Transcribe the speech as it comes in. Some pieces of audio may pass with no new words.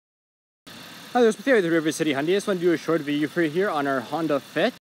Hi, there's Mateo with the River City Hyundai. I just want to do a short video for you here on our Honda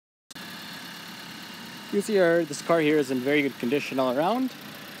Fit. You can see this car here is in very good condition all around.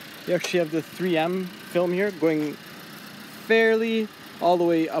 You actually have the 3M film here going fairly all the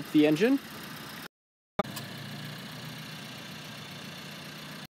way up the engine.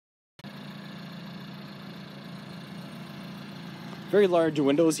 Very large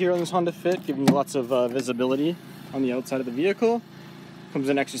windows here on this Honda Fit, giving you lots of visibility on the outside of the vehicle. Comes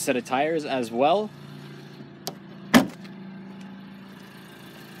with an extra set of tires as well.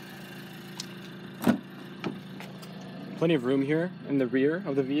 Plenty of room here in the rear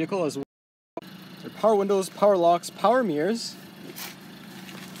of the vehicle as well. There are power windows, power locks, power mirrors.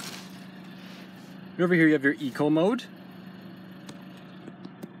 And over here you have your eco mode.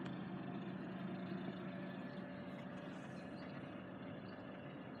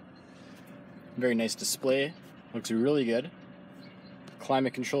 Very nice display, looks really good.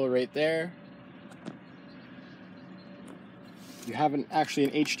 Climate controller right there. You have actually an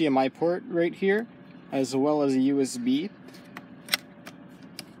HDMI port right here, as well as a USB.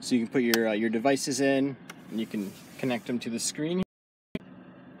 So you can put your devices in, and you can connect them to the screen.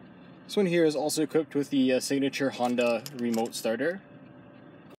 This one here is also equipped with the signature Honda remote starter.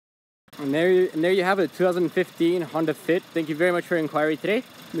 And there you have it, 2015 Honda Fit. Thank you very much for your inquiry today.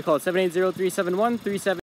 We call it 780-371-37.